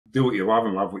do what you love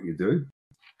and love what you do.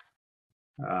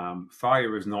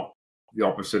 Failure is not the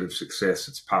opposite of success.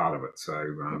 It's part of it. So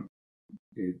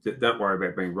don't worry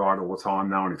about being right all the time.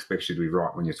 No one expects you to be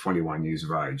right when you're 21 years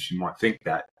of age. You might think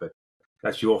that, but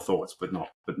that's your thoughts, but not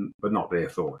their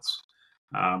thoughts.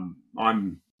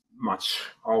 I'm much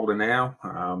older now.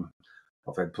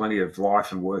 I've had plenty of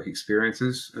life and work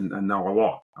experiences and know a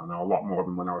lot. I know a lot more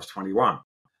than when I was 21.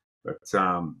 But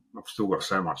I've still got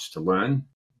so much to learn.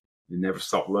 You never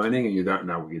stop learning, and you don't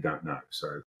know what you don't know.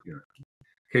 So,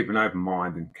 keep an open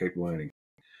mind and keep learning.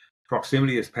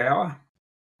 Proximity is power.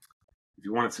 If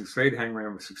you want to succeed, hang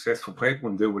around with successful people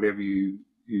and do whatever you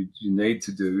need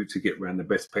to do to get around the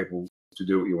best people to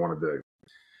do what you want to do.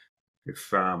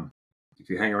 If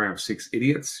you hang around with 6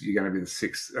 idiots, you're going to be the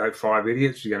sixth. 5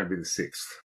 idiots, you're going to be the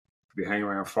sixth. If you hang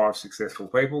around with 5 successful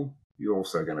people, you're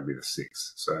also going to be the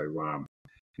sixth. So,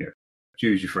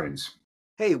 choose your friends.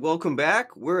 Hey, welcome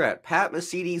back. We're at Pat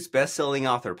Mesiti's Best-Selling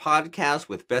Author Podcast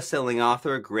with best-selling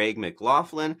author Greg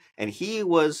McLaughlin, and he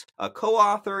was a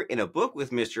co-author in a book with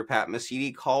Mr. Pat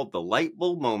Mesiti called The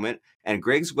Lightbulb Moment, and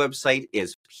Greg's website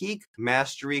is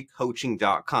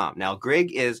peakmasterycoaching.com. Now,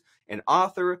 Greg is an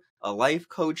author, a life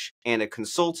coach, and a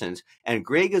consultant, and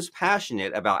Greg is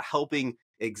passionate about helping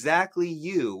exactly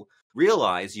you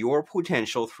realize your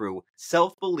potential through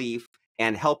self-belief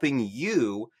and helping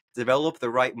you develop the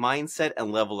right mindset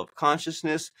and level of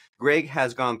consciousness. Greg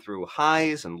has gone through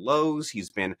highs and lows. He's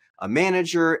been a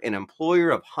manager, an employer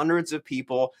of hundreds of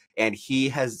people, and he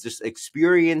has just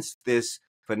experienced this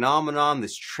phenomenon,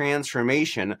 this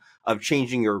transformation of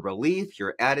changing your belief,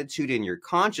 your attitude, and your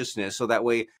consciousness so that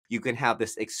way you can have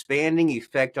this expanding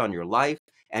effect on your life.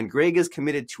 And Greg is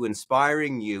committed to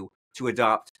inspiring you to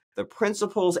adopt the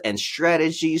principles and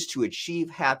strategies to achieve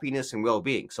happiness and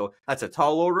well-being. So that's a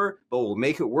tall order, but we'll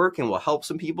make it work and we'll help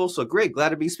some people. So Greg, glad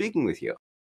to be speaking with you.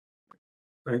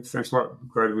 Thanks a lot.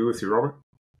 Glad to be with you, Robert.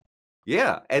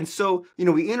 Yeah. And so,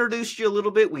 we introduced you a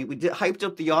little bit. We hyped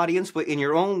up the audience, but in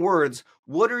your own words,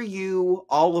 what are you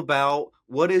all about?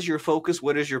 What is your focus?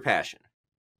 What is your passion?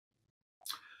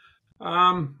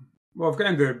 Well, I've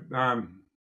gained I've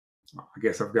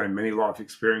gained many life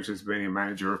experiences being a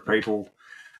manager of people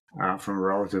from a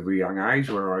relatively young age,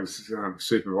 where I was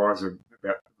supervisor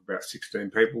about 16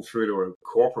 people through to a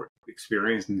corporate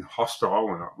experience and hostile.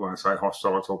 And when I say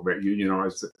hostile, I talk about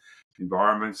unionised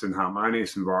environments and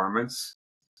harmonious environments,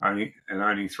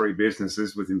 owning 3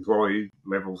 businesses with employee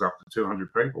levels up to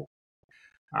 200 people.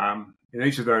 In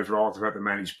each of those roles, I've had to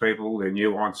manage people, their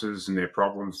nuances and their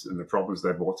problems and the problems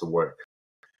they brought to work.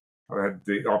 I've had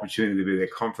the opportunity to be their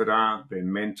confidant, their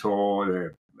mentor,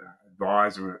 their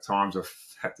advisor, and at times I've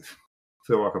had to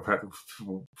feel like I've had to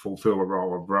fulfill the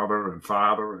role of brother and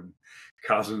father and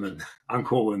cousin and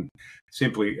uncle and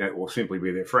simply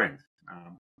be their friend.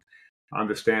 I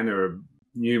understand there are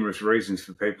numerous reasons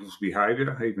for people's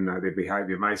behaviour, even though their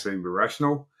behaviour may seem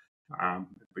irrational,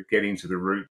 but getting to the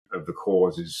root of the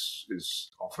cause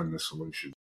is often the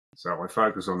solution. So I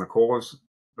focus on the cause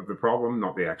of the problem,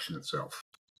 not the action itself,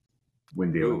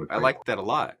 when dealing with people. I like that a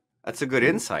lot. That's a good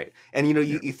insight. And,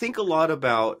 you think a lot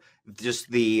about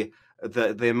just the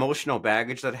emotional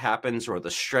baggage that happens or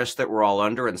the stress that we're all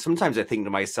under. And sometimes I think to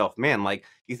myself, man, like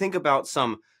you think about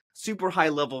some super high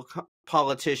level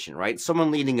politician, right?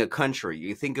 Someone leading a country.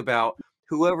 You think about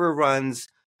whoever runs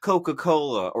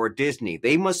Coca-Cola or Disney.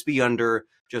 They must be under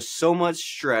just so much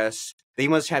stress. They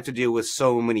must have to deal with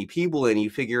so many people. And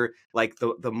you figure like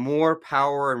the more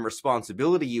power and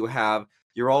responsibility you have,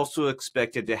 you're also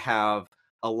expected to have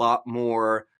a lot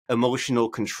more emotional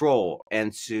control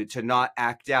and to not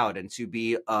act out and to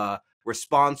be a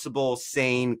responsible,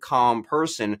 sane, calm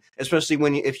person, especially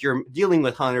if you're dealing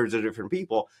with hundreds of different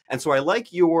people. And so I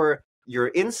like your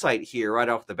insight here right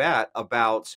off the bat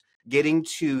about getting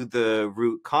to the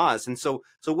root cause. And so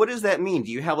what does that mean?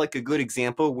 Do you have like a good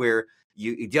example where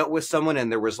you dealt with someone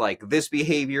and there was like this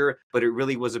behavior, but it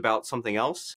really was about something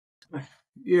else?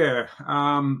 Yeah.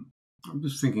 I'm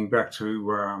just thinking back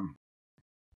to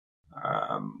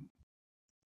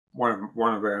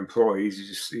one of our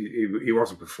employees. He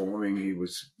wasn't performing. He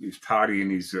was tardy in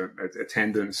his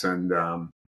attendance and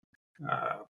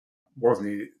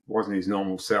wasn't his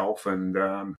normal self. And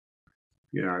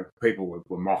people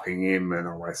were mocking him and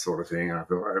all that sort of thing. And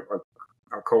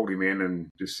I called him in and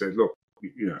just said, look,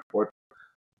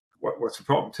 what's the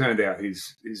problem? Turned out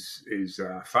his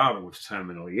father was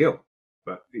terminally ill,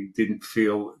 but he didn't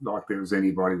feel like there was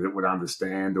anybody that would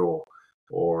understand or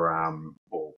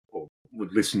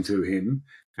would listen to him.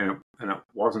 And it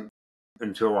wasn't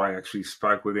until I actually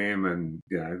spoke with him and,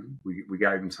 we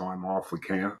gave him time off, we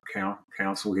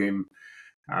counseled him.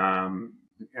 And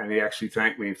he actually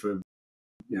thanked me for,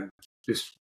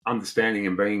 just understanding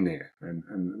and being there. And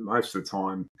most of the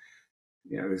time,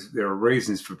 there are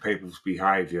reasons for people's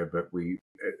behaviour, but we,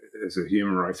 as a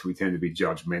human race, we tend to be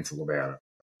judgmental about it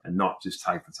and not just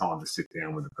take the time to sit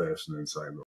down with the person and say,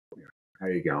 look, how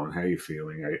you going? How you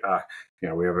feeling?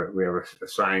 We have a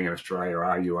saying in Australia,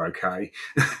 "Are you okay?"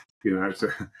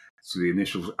 So the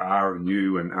initials R and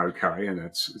U and okay, and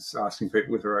it's asking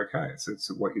people if they're okay.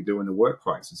 It's what you do in the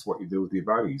workplace. It's what you do with your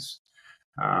buddies.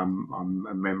 I'm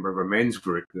a member of a men's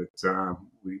group that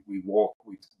we walk.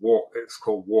 It's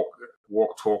called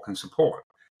walk, talk, and support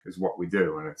is what we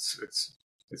do, and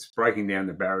it's breaking down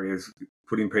the barriers,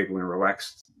 putting people in a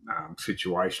relaxed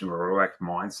situation or a relaxed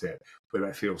mindset where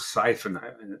they feel safe, and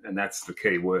that's the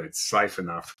key word: safe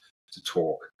enough to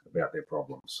talk about their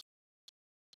problems.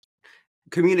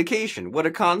 Communication, what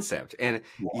a concept. And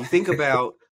you think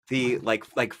about the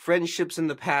like friendships in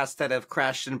the past that have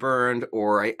crashed and burned,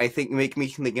 or I think make me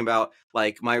thinking about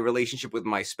like my relationship with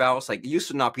my spouse. Like, it used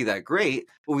to not be that great,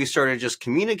 but we started just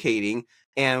communicating,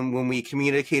 and when we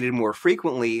communicated more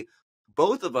frequently,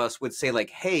 both of us would say like,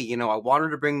 hey, I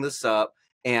wanted to bring this up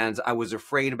and I was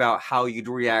afraid about how you'd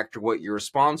react or what your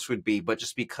response would be, but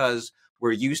just because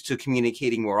we're used to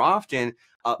communicating more often,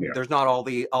 there's not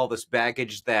all this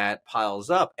baggage that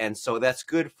piles up. And so that's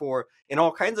good for in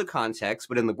all kinds of contexts,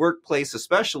 but in the workplace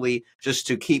especially, just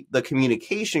to keep the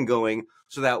communication going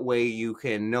so that way you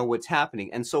can know what's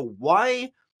happening. And so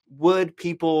why would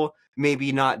people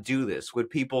maybe not do this? Would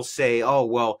people say, oh,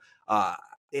 well,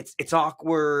 it's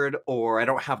awkward, or I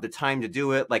don't have the time to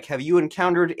do it? Like, have you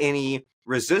encountered any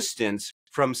resistance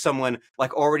from someone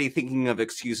like already thinking of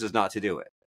excuses not to do it?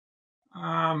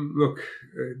 Look,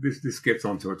 this gets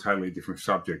onto a totally different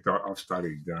subject. I've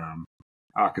studied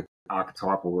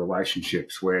archetypal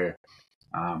relationships where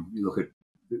you look at,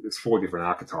 there's 4 different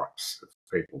archetypes of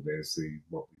people. There's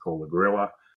what we call the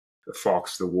gorilla, the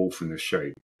fox, the wolf, and the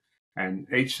sheep. And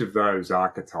each of those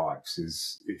archetypes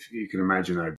is, if you can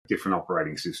imagine, a different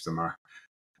operating system,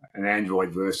 an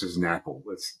Android versus an Apple.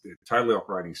 They're totally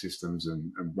operating systems,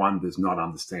 and one does not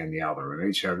understand the other. And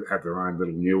each have their own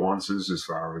little nuances as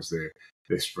far as their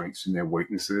strengths and their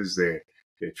weaknesses, their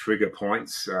trigger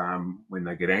points when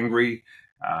they get angry,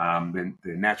 then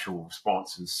their natural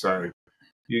responses. So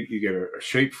you get a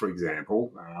sheep, for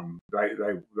example,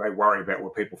 they worry about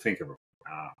what people think of them,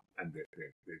 and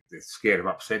they're scared of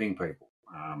upsetting people.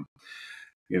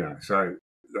 So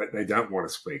they don't want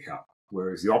to speak up.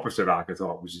 Whereas the opposite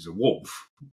archetype, which is a wolf,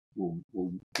 will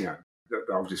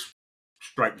they'll just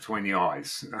straight between the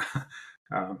eyes,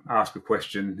 ask a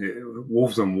question.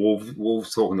 Wolves on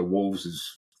wolves talking to wolves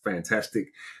is fantastic.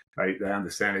 They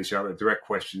understand each other. Direct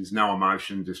questions, no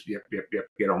emotion, just yep,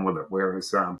 get on with it.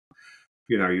 Whereas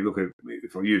you look at,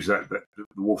 if I use the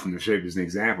wolf and the sheep as an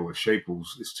example, the sheep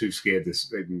is too scared to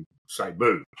even say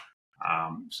boo.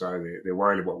 So they're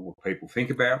worried about what people think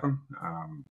about them.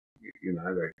 They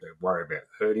worry about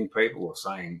hurting people or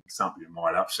saying something that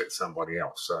might upset somebody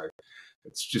else. So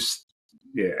it's just,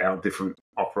 our different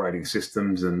operating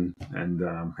systems and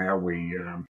how we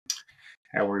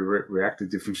react to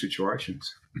different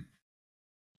situations.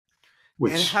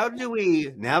 And how do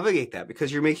we navigate that?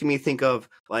 Because you're making me think of,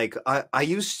 like, I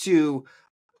used to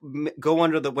go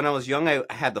under when I was young, I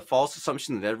had the false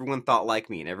assumption that everyone thought like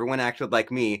me and everyone acted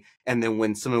like me. And then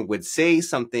when someone would say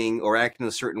something or act in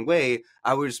a certain way,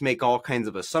 I would just make all kinds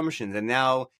of assumptions. And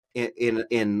now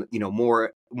in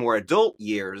more adult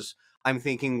years, I'm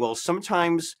thinking, well,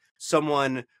 sometimes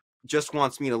someone just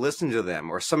wants me to listen to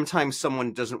them, or sometimes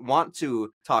someone doesn't want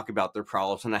to talk about their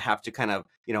problems, and I have to kind of,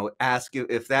 ask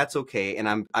if that's okay.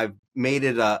 And I've made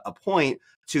it a point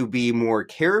to be more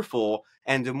careful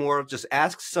and to more just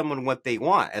ask someone what they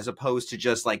want, as opposed to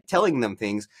just like telling them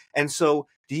things. And so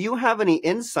do you have any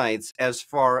insights as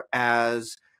far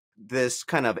as this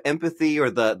kind of empathy or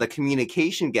the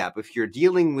communication gap? If you're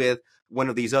dealing with one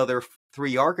of these other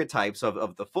 3 archetypes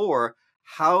of the 4,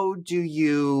 how do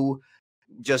you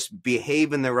just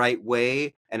behave in the right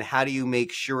way, and how do you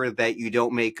make sure that you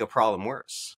don't make a problem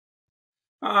worse?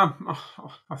 I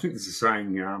think there's a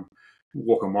saying,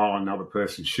 walk a mile in another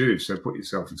person's shoes. So put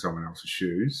yourself in someone else's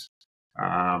shoes.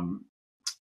 I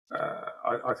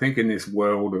think in this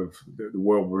world of the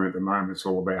world we're in at the moment, it's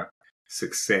all about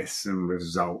success and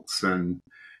results and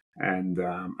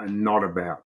not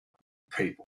about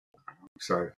people.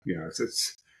 So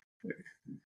it's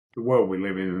the world we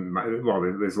live in. Well,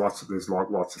 there's lots of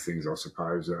things, I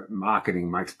suppose.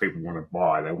 Marketing makes people want to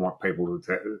buy. They want people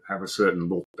to have a certain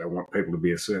look. They want people to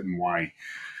be a certain way.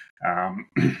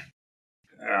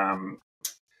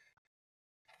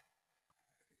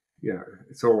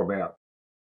 It's all about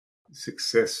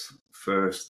success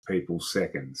first, people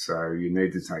second. So you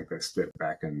need to take that step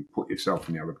back and put yourself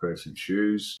in the other person's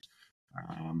shoes.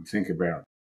 Think about,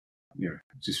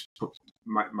 just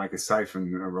make a safe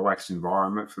and a relaxed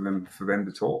environment for them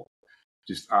to talk.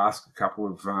 Just ask a couple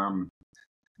of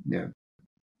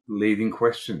leading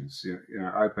questions,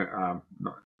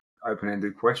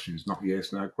 open-ended questions, not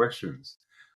yes/no questions.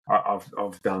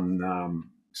 I've done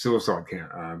suicide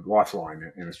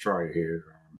lifeline in Australia here.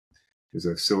 There's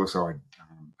a suicide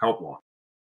helpline.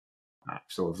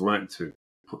 So I've learned to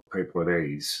put people at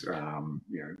ease,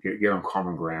 get on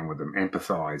common ground with them,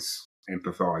 empathize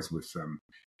with them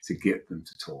to get them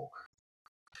to talk.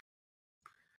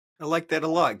 I like that a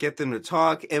lot. Get them to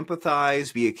talk,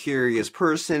 empathize, be a curious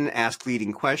person, ask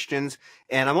leading questions.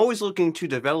 And I'm always looking to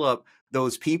develop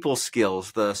those people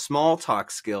skills, the small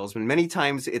talk skills. And many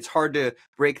times it's hard to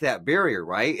break that barrier,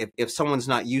 right? If someone's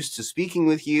not used to speaking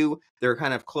with you, they're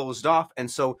kind of closed off. And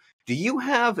so do you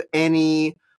have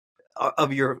any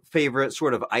of your favorite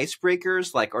sort of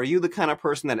icebreakers? Like, are you the kind of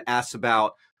person that asks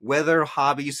about weather,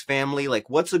 hobbies, family? Like,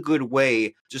 what's a good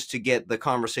way just to get the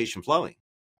conversation flowing?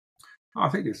 I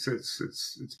think it's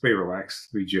be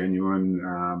relaxed, be genuine.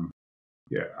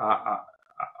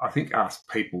 I think ask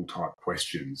people type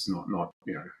questions, not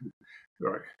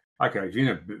right. Okay,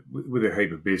 with a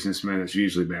heap of businessmen, it's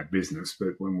usually about business, but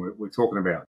when we're talking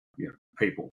about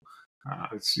people,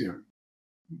 it's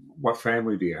what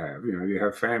family do you have? Do you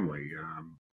have family?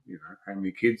 How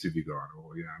many kids have you got?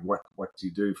 Or what do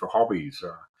you do for hobbies?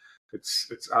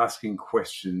 It's asking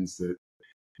questions that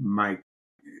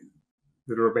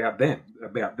are about them.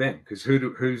 Because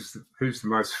who's the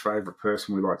most favourite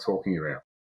person we like talking about?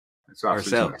 It's us,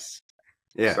 ourselves.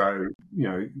 Yeah.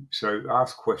 So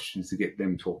ask questions to get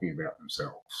them talking about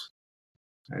themselves,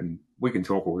 and we can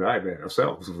talk all day about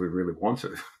ourselves if we really want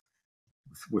to,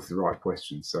 with the right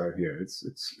questions. So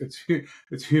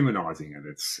it's humanizing it.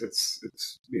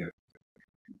 It's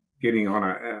getting on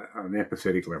an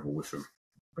empathetic level with them,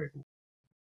 people.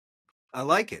 I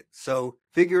like it. So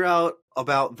figure out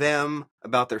about them,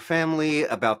 about their family,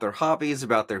 about their hobbies,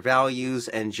 about their values,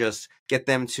 and just get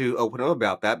them to open up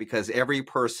about that, because every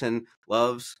person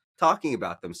loves talking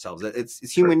about themselves. It's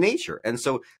human nature. And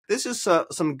so this is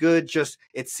some good,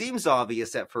 it seems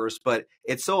obvious at first, but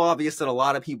it's so obvious that a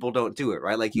lot of people don't do it,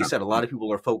 right? Like you said, a lot of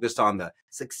people are focused on the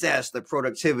success, the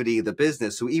productivity, the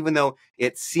business. So even though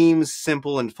it seems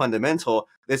simple and fundamental,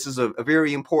 this is a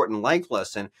very important life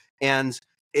lesson. And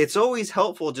it's always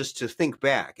helpful just to think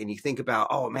back, and you think about,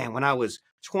 oh man, when I was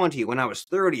 20, when I was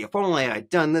 30, if only I'd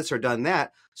done this or done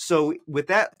that. So with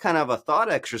that kind of a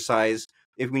thought exercise,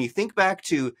 when you think back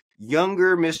to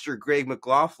younger Mr. Greg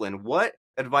McLaughlin, what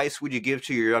advice would you give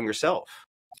to your younger self?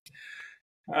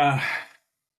 Well,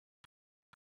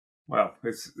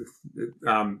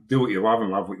 do what you love and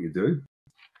love what you do.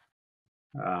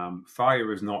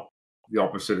 Failure is not the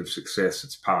opposite of success;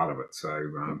 it's part of it.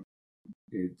 So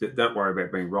don't worry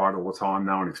about being right all the time.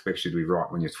 No one expects you to be right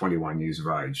when you're 21 years of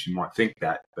age. You might think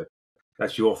that, but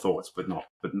that's your thoughts, but not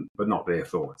their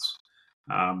thoughts.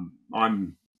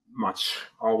 I'm much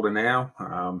older now.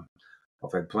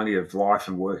 I've had plenty of life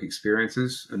and work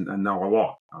experiences and know a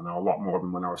lot. I know a lot more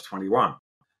than when I was 21.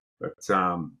 But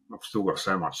I've still got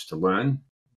so much to learn.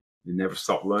 You never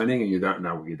stop learning, and you don't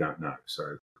know what you don't know.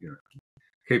 So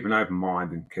keep an open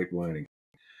mind and keep learning.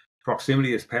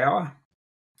 Proximity is power.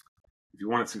 If you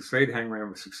want to succeed, hang around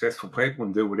with successful people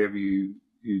and do whatever you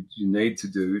need to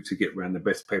do to get around the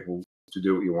best people to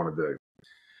do what you want to do.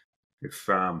 If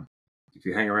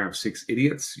you hang around with 6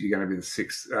 idiots, you're going to be the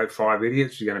sixth. 5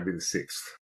 idiots, you're going to be the sixth.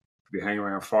 If you hang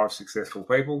around 5 successful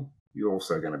people, you're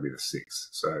also going to be the sixth.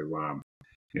 So,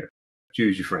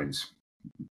 choose your friends.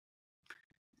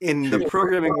 In the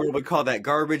programming world, we call that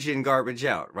garbage in, garbage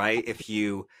out, right?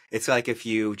 It's like if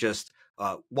you just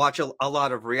watch a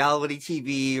lot of reality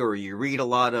TV, or you read a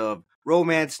lot of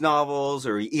romance novels,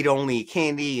 or you eat only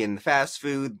candy and fast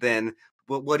food, then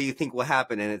what do you think will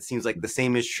happen? And it seems like the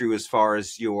same is true as far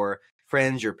as your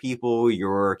friends, your people,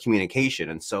 your communication.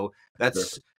 And so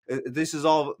this is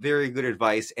all very good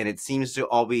advice, and it seems to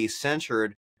all be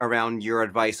centered around your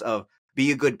advice of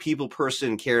be a good people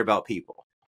person, care about people.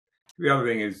 The other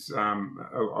thing is a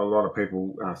lot of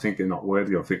people think they're not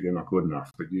worthy or think they're not good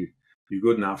enough, but you're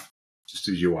good enough just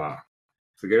as you are.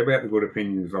 Forget about the good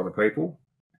opinions of other people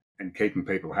and keeping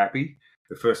people happy.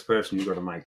 The first person you've got to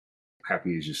make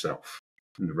happy is yourself,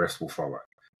 and the rest will follow.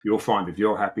 You'll find if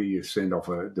you're happy, you send off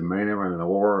a demeanor and an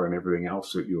aura and everything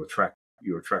else that you attract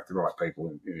the right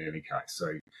people in any case.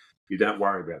 So you don't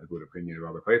worry about the good opinion of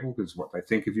other people, because what they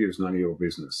think of you is none of your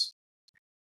business.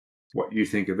 What you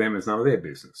think of them is none of their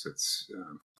business.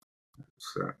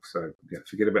 So yeah,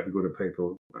 forget about the good of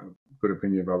people, good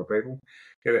opinion of other people.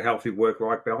 Get a healthy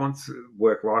work-life balance,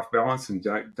 and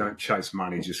don't chase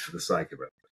money just for the sake of it.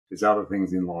 There's other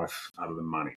things in life other than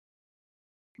money.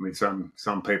 I mean,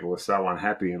 some people are so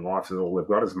unhappy in life that all they've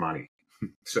got is money.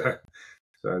 so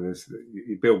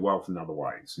you build wealth in other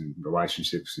ways, in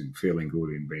relationships, in feeling good,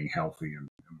 in being healthy, and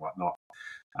whatnot.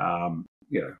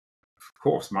 You know, of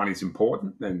course, money's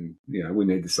important, and we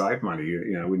need to save money.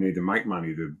 We need to make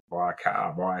money to buy a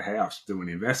car, buy a house, do an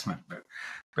investment.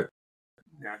 But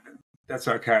that's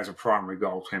okay as a primary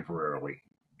goal temporarily.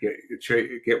 Get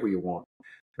what you want,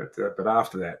 but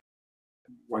after that,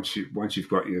 once you've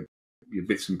got your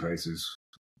bits and pieces,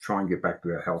 try and get back to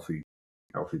that healthy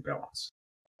balance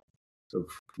of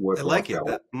I like it.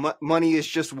 Money is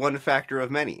just one factor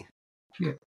of many.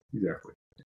 Yeah, exactly.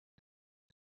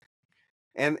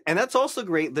 And that's also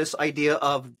great, this idea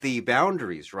of the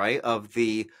boundaries, right? Of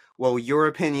your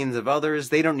opinions of others,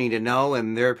 they don't need to know,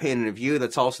 and their opinion of you,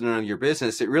 that's also none of your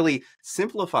business. It really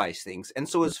simplifies things. And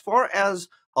so as far as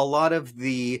a lot of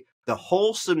the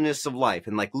wholesomeness of life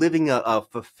and like living a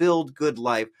fulfilled, good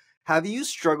life, have you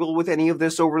struggled with any of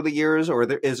this over the years, or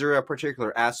is there a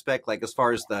particular aspect, like as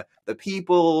far as the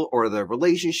people or the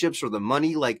relationships or the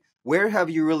money, like where have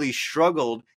you really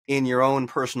struggled in your own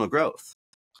personal growth?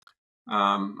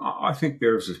 I think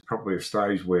there's probably a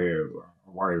stage where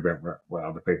I worried about what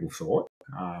other people thought.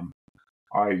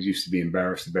 I used to be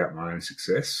embarrassed about my own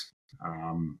success.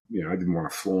 I didn't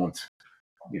want to flaunt.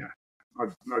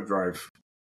 I drove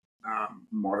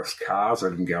modest cars. I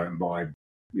didn't go out and buy,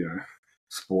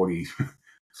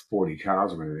 sporty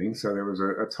cars or anything. So there was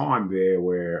a time there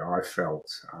where I felt,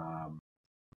 I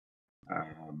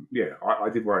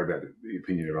did worry about the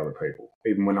opinion of other people,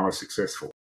 even when I was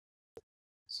successful.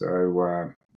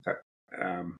 So,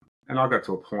 and I got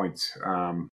to a point.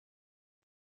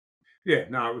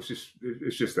 It's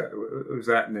just that it was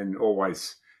that, and then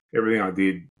always everything I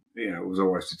did, it was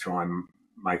always to try and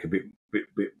make a bit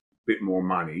more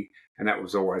money, and that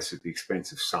was always at the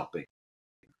expense of something,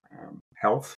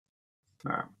 health,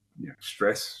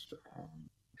 stress,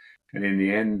 and in the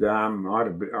end, I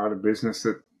had a business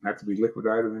that had to be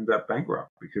liquidated and ended up bankrupt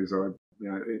because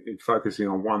in focusing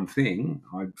on one thing,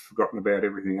 I'd forgotten about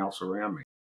everything else around me.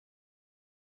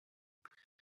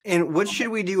 And what should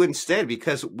we do instead?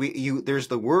 Because there's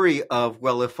the worry of,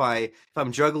 well, if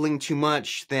I'm juggling too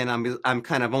much, then I'm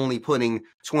kind of only putting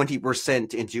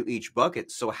 20% into each bucket.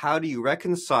 So how do you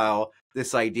reconcile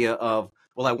this idea of,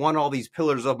 well, I want all these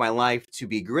pillars of my life to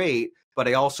be great, but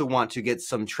I also want to get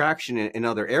some traction in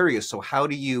other areas. So how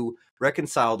do you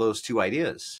reconcile those two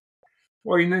ideas?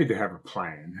 Well, you need to have a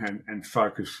plan and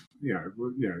focus.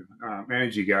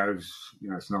 Energy goes.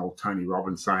 It's an old Tony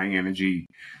Robbins saying: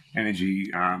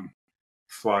 energy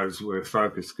flows where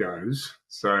focus goes.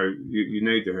 So you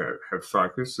need to have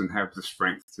focus and have the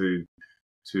strength to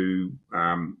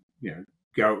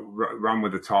go run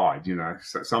with the tide.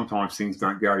 So sometimes things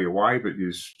don't go your way, but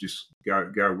you just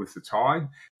go with the tide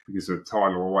because the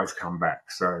tide will always come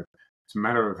back. So it's a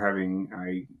matter of having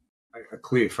a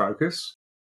clear focus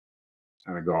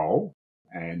and a goal,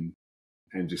 and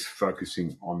just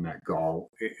focusing on that goal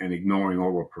and ignoring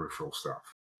all the peripheral stuff.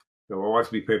 There'll always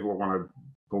be people that want to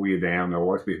pull you down. There'll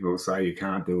always be people that say you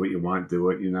can't do it, you won't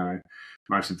do it.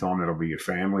 Most of the time that'll be your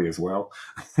family as well.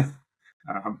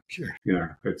 Sure.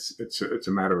 It's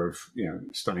a matter of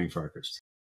staying focused.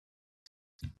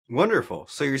 Wonderful.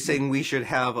 So you're saying we should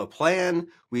have a plan,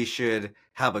 we should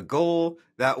have a goal.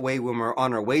 That way, when we're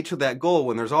on our way to that goal,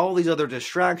 when there's all these other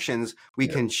distractions, we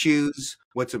can choose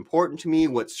what's important to me,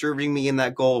 what's serving me in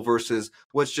that goal versus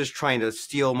what's just trying to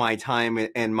steal my time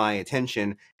and my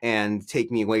attention and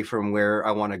take me away from where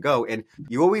I want to go. And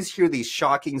you always hear these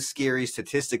shocking, scary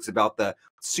statistics about the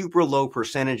super low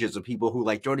percentages of people who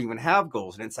don't even have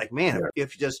goals. And it's like, man,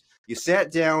 if you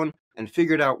sat down and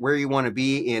figured out where you want to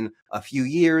be in a few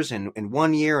years and in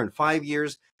 1 year and 5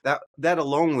 years, that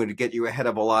alone would get you ahead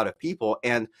of a lot of people.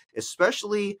 And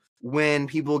especially when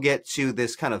people get to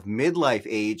this kind of midlife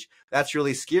age, that's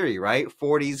really scary, right?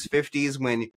 40s, 50s,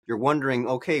 when you're wondering,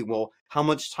 okay, well, how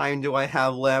much time do I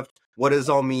have left? What does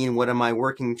all mean? What am I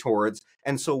working towards?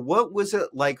 And so what was it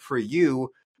like for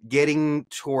you getting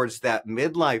towards that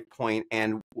midlife point?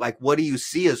 And what do you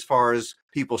see as far as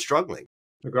people struggling?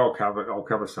 Look, I'll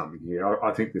cover something here.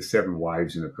 I think there's 7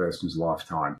 waves in a person's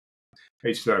lifetime.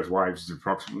 Each of those waves is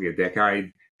approximately a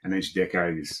decade, and each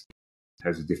decade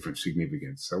has a different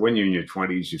significance. So when you're in your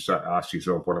 20s, you start to ask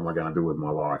yourself, what am I going to do with my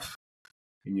life?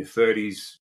 In your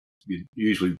 30s, you're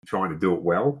usually trying to do it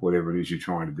well, whatever it is you're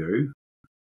trying to do.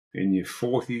 In your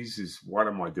 40s is, what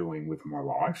am I doing with my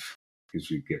life? Because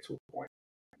you get to a point.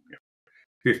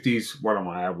 50s, what am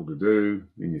I able to do?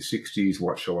 In your 60s,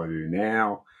 what shall I do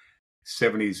now?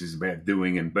 70s is about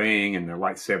doing and being. In the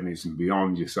late 70s and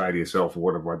beyond, you say to yourself,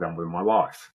 what have I done with my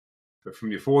life? But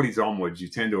from your 40s onwards, you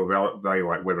tend to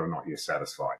evaluate whether or not you're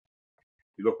satisfied.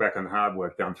 You look back on the hard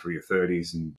work done through your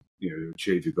 30s and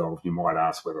achieve your goals, you might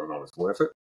ask whether or not it's worth it.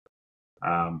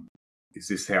 Is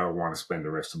this how I want to spend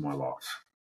the rest of my life?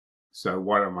 So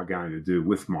what am I going to do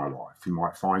with my life? You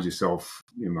might find yourself,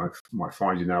 might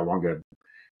find you no longer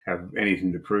have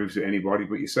anything to prove to anybody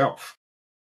but yourself.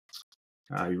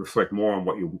 You reflect more on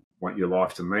what you want your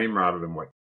life to mean rather than what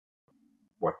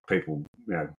people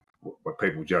what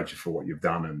people judge you for what you've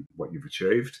done and what you've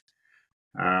achieved.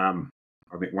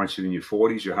 I think once you're in your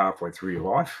 40s, you're halfway through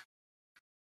your life,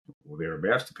 or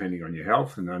thereabouts, depending on your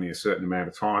health, and only a certain amount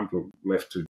of time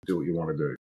left to do what you want to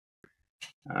do.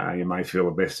 You may feel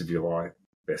the best of your life,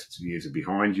 best years are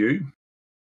behind you,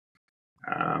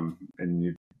 and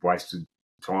you've wasted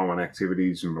time on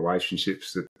activities and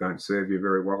relationships that don't serve you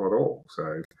very well at all.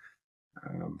 So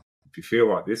if you feel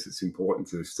like this, it's important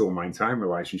to still maintain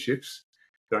relationships.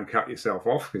 Don't cut yourself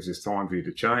off, because there's time for you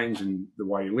to change and the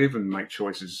way you live and make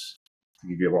choices to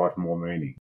give your life more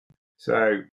meaning.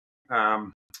 So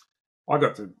when I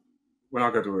got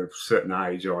to a certain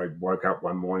age, I woke up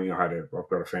one morning. I've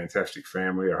got a fantastic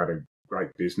family. I had a great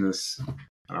business,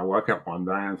 and I woke up one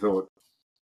day and thought,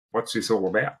 "What's this all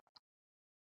about?"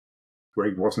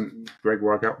 Greg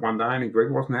woke up one day and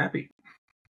Greg wasn't happy.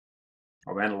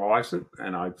 I've analysed it,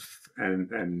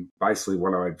 and basically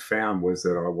what I'd found was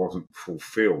that I wasn't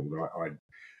fulfilled.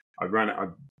 I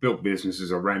built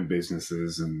businesses, I ran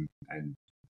businesses,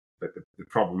 but the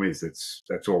problem is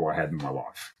that's all I had in my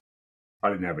life. I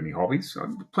didn't have any hobbies. I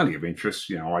had plenty of interests.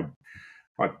 I'd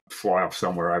fly off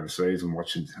somewhere overseas and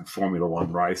watch a Formula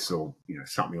One race or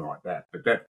something like that. But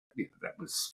that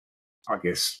was, I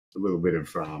guess, a little bit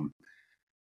of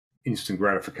instant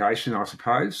gratification, I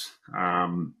suppose.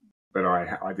 But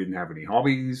I didn't have any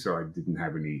hobbies. I didn't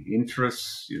have any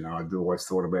interests. I'd always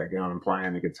thought about going and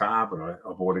playing the guitar, but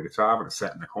I bought a guitar, but I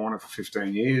sat in the corner for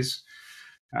 15 years.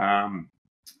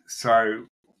 So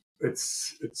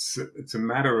it's a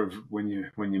matter of when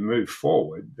you move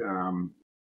forward,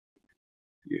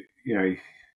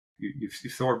 you've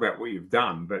thought about what you've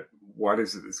done, but what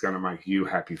is it that's going to make you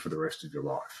happy for the rest of your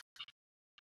life?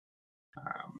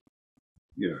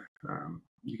 You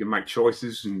can make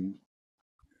choices, and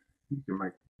you can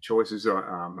make choices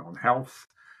on health.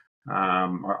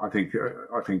 I think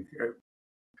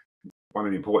one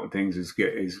of the important things is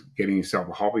getting yourself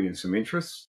a hobby and some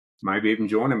interests. Maybe even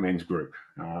join a men's group.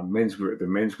 The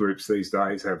men's groups these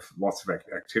days have lots of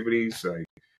activities.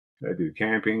 They do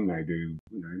camping. They do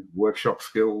workshop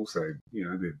skills.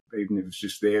 Even if it's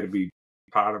just there to be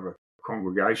part of a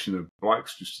congregation of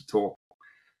blokes just to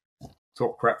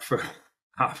talk crap for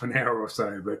half an hour or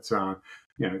so. But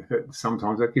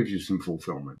sometimes that gives you some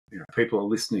fulfillment. People are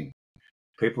listening.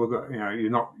 People have got.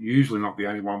 You're usually not the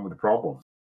only one with a problem.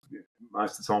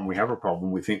 Most of the time we have a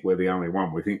problem, we think we're the only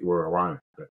one. We think we're alone.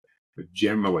 But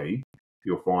generally,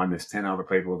 you'll find there's 10 other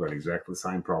people who've got exactly the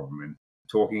same problem. And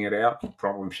talking it out,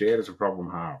 problem shared is a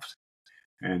problem halved.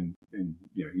 And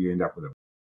you end up with a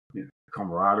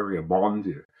camaraderie, a bond.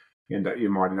 You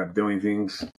might end up doing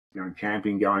things, going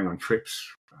camping, going on trips,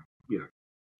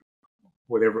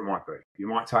 whatever it might be. You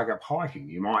might take up hiking.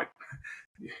 You might,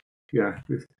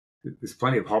 there's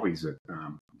plenty of hobbies that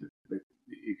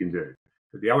you can do.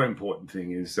 But the other important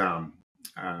thing is,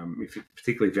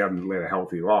 particularly if you haven't led a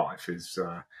healthy life, is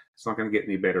it's not going to get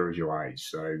any better as you age.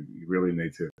 So you really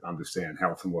need to understand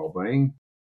health and well-being.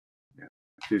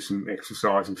 Do some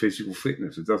exercise and physical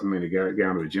fitness. It doesn't mean to go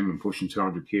to the gym and pushing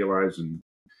 200 kilos and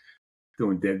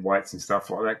doing dead weights and stuff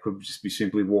like that. Could just be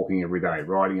simply walking every day,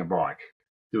 riding a bike,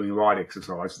 doing light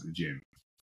exercise at the gym.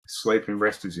 Sleep and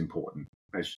rest is important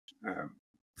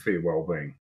for your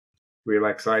well-being.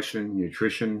 Relaxation,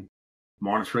 nutrition,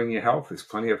 monitoring your health. There's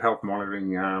plenty of health monitoring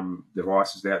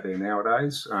devices out there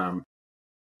nowadays.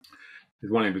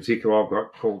 There's one in particular I've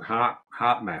got called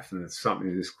Heart Math, and it's something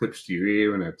that just clips to your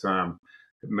ear, and it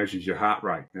measures your heart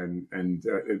rate, and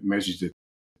it measures the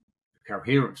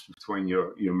coherence between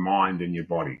your mind and your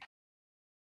body.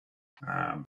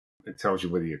 It tells you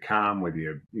whether you're calm, whether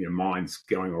your mind's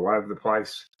going all over the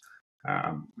place.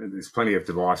 There's plenty of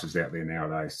devices out there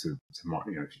nowadays to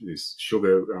there's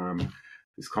sugar.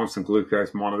 There's constant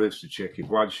glucose monitors to check your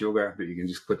blood sugar that you can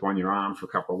just clip on your arm for a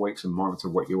couple of weeks and monitor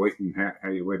what you eat and how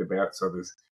you eat about it. So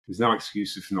there's no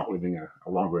excuses for not living a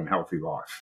longer and healthy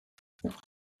life.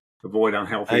 Avoid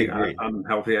unhealthy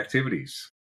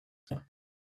activities.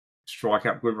 Strike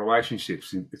up good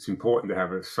relationships. It's important to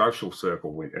have a social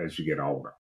circle as you get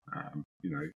older.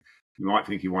 You might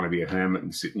think you want to be a hermit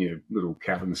and sit in your little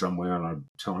cabin somewhere on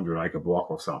a 200-acre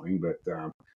block or something, but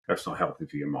that's not healthy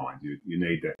for your mind. You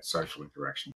need that social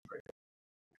interaction with people.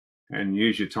 And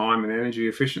use your time and energy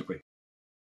efficiently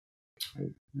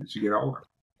as you get older.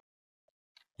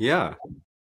 Yeah.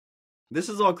 This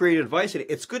is all great advice.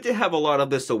 It's good to have a lot of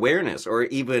this awareness, or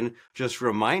even just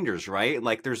reminders, right?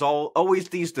 Like there's always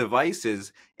these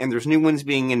devices, and there's new ones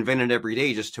being invented every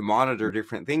day just to monitor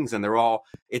different things. And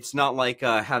it's not like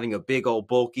having a big old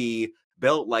bulky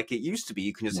belt like it used to be.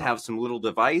 You can just have some little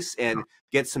device and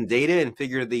get some data and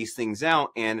figure these things out.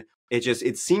 And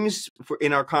it seems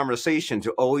in our conversation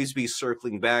to always be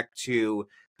circling back to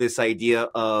this idea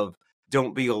of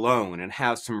don't be alone and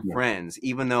have some friends,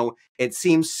 even though it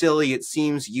seems silly, it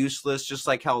seems useless, just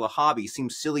like how the hobby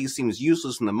seems silly, seems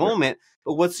useless in the moment.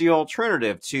 But what's the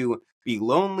alternative? To be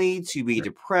lonely, to be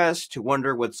depressed, to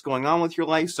wonder what's going on with your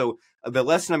life. So the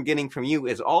lesson I'm getting from you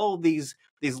is all of these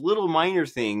little minor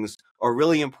things are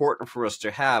really important for us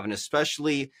to have, and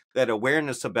especially that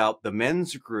awareness about the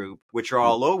men's group, which are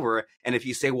all over. And if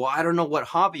you say, well, I don't know what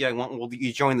hobby I want, well,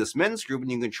 you join this men's group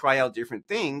and you can try out different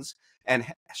things and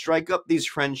strike up these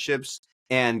friendships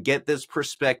and get this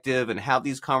perspective and have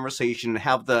these conversations and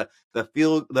have the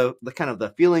kind of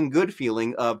the feeling good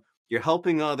feeling of you're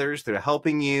helping others, they're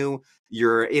helping you,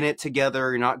 you're in it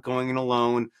together, you're not going it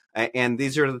alone. And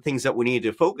these are the things that we need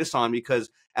to focus on,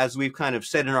 because as we've kind of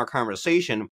said in our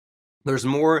conversation, there's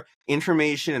more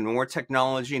information and more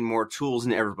technology and more tools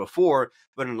than ever before.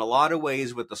 But in a lot of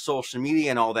ways, with the social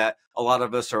media and all that, a lot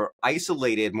of us are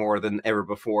isolated more than ever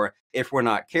before if we're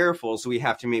not careful. So we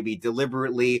have to maybe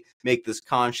deliberately make this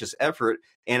conscious effort.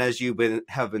 And as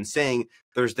have been saying,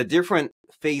 there's the different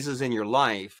phases in your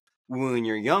life. When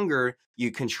you're younger,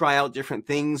 you can try out different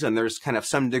things, and there's kind of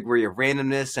some degree of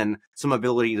randomness and some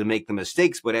ability to make the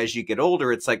mistakes. But as you get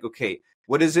older, it's like, okay,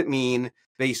 what does it mean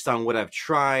based on what I've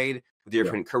tried?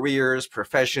 Different careers,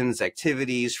 professions,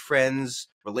 activities, friends,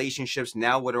 relationships.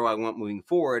 Now, what do I want moving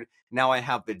forward? Now I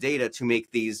have the data to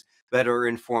make these better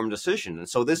informed decisions. And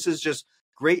so this is just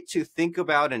great to think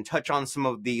about and touch on some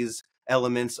of these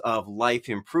elements of life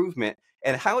improvement.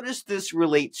 And how does this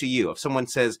relate to you? If someone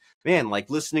says, man,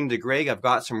 like listening to Greg, I've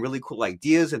got some really cool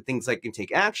ideas and things I can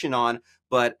take action on,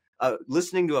 but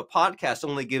listening to a podcast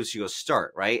only gives you a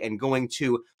start, right? And going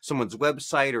to someone's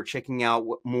website or checking out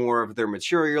more of their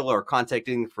material or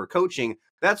contacting for coaching,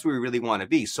 that's where we really want to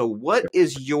be. So what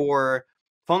is your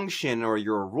function or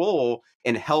your role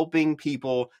in helping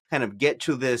people kind of get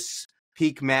to this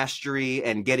peak mastery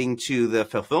and getting to the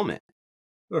fulfillment?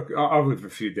 Look, I've lived a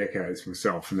few decades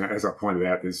myself, and as I pointed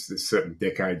out, there's certain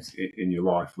decades in your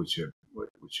life which are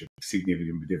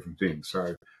significantly different things.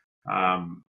 So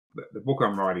the book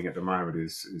I'm writing at the moment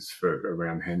is for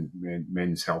around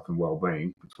men's health and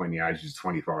well-being between the ages of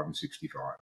 25 and 65.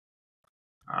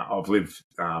 I've lived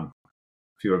a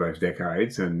few of those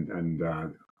decades and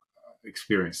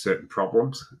experienced certain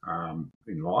problems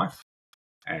in life,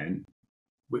 and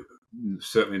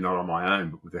certainly not on my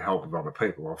own, but with the help of other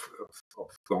people, I've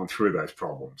gone through those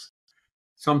problems.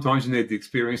 Sometimes you need to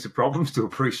experience the problems to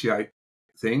appreciate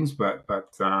things, but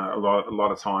a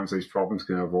lot of times these problems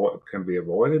can be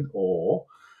avoided. Or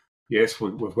yes,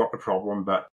 we've got the problem,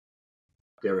 but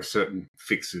there are certain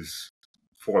fixes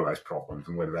for those problems,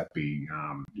 and whether that be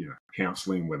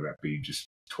counselling, whether that be just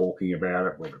talking about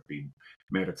it, whether it be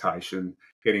meditation,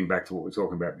 getting back to what we were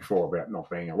talking about before about not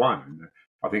being alone. And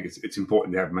I think it's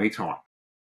important to have me time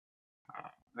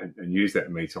and use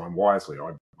that me time wisely.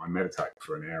 I meditate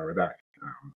for an hour a day,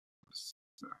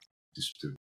 just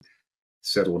to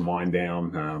settle the mind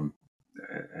down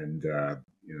and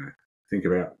think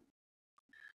about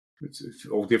it's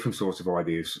all different sorts of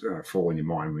ideas fall in your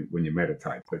mind when you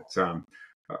meditate. But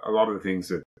a lot of the things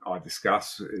that I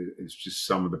discuss is just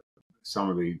some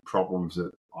of the problems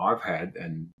that I've had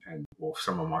and or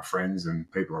some of my friends and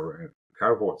people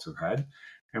cohorts have had,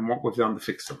 and what we've done to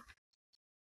fix them.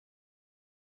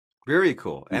 Very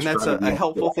cool. And that's a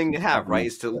helpful thing to have, right?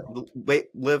 Is to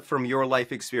live from your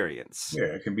life experience. Yeah,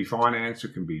 it can be finance,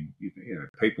 it can be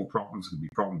people problems, it can be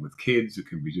problems with kids, it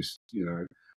can be just,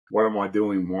 what am I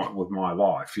doing with my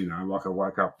life? Like I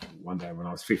woke up one day when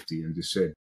I was 50 and just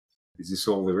said, is this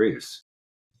all there is?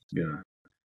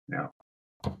 Now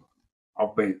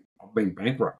I've been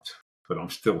bankrupt, but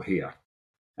I'm still here,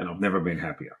 and I've never been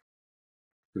happier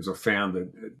because I found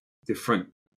that different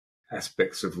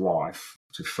aspects of life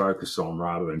to focus on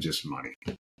rather than just money.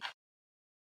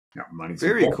 Money's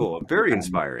very important. Cool, very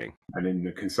inspiring. And in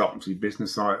the consultancy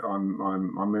business I'm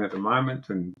in at the moment,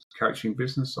 and coaching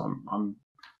business, I'm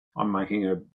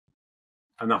making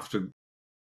enough to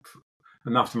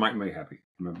make me happy,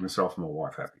 myself and my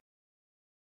wife happy.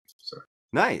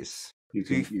 Nice. You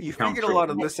So can you come figured a through lot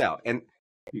it. of this out, and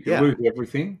You can yeah. lose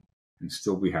everything and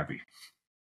still be happy.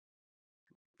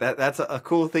 That's a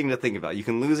cool thing to think about. You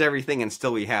can lose everything and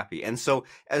still be happy. And so,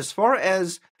 as far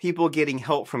as people getting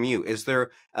help from you, is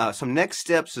there some next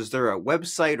steps? Is there a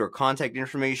website or contact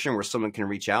information where someone can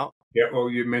reach out? Yeah, well,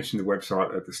 you mentioned the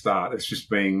website at the start. It's just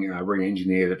being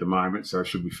re-engineered at the moment, so it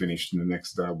should be finished in the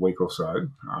next week or so.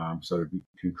 So you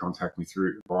can contact me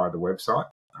through via the website,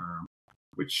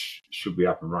 which should be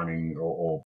up and running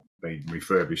or being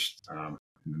refurbished in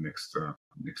the next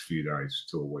few days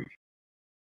to a week.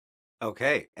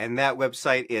 Okay. And that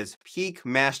website is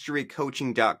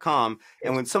peakmasterycoaching.com.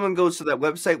 And when someone goes to that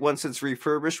website, once it's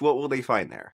refurbished, what will they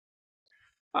find there?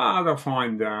 They'll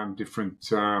find different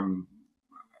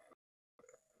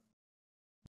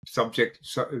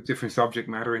different subject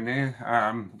matter in there.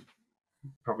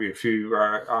 Probably a few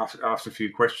ask a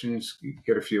few questions,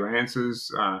 get a few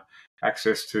answers,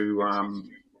 access to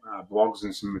blogs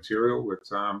and some material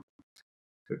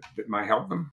that may help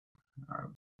them.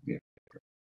 Yeah, a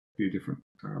few different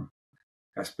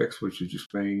aspects which are just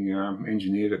being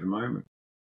engineered at the moment.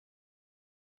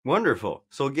 Wonderful.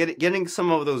 So getting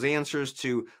some of those answers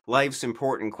to life's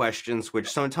important questions, which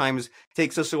sometimes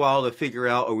takes us a while to figure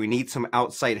out, or we need some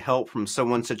outside help from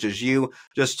someone such as you,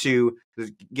 just to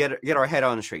get our head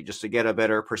on straight, just to get a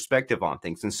better perspective on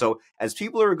things. And so as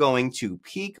people are going to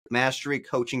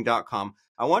peakmasterycoaching.com,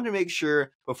 I want to make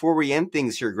sure before we end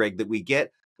things here, Greg, that we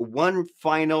get one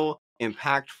final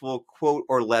impactful quote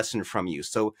or lesson from you.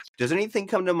 So does anything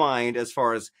come to mind as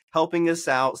far as helping us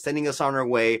out, sending us on our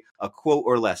way, a quote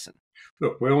or lesson?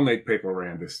 Look, we all need people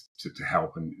around us to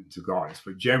help and to guide us,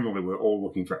 but generally we're all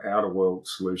looking for outer world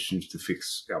solutions to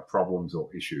fix our problems or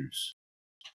issues.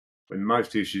 When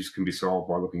most issues can be solved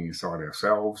by looking inside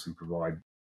ourselves and provide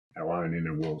our own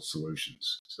inner world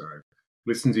solutions. So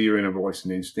listen to your inner voice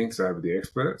and instincts over the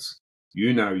experts.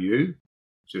 You know you.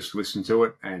 Just listen to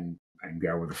it and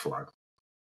go with the flow.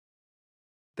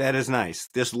 That is nice.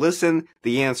 Just listen.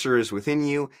 The answer is within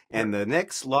you. And the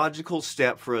next logical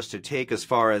step for us to take as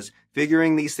far as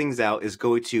figuring these things out is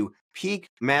go to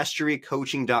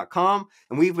peakmasterycoaching.com.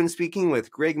 And we've been speaking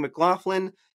with Greg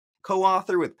McLaughlin,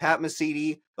 co-author with Pat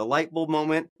Mesiti, The Lightbulb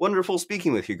Moment. Wonderful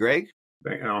speaking with you, Greg.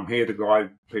 I'm here to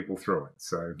guide people through it.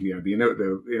 So, the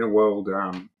inner world,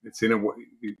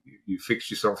 you fix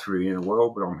yourself through the inner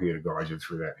world, but I'm here to guide you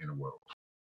through that inner world.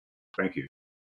 Thank you.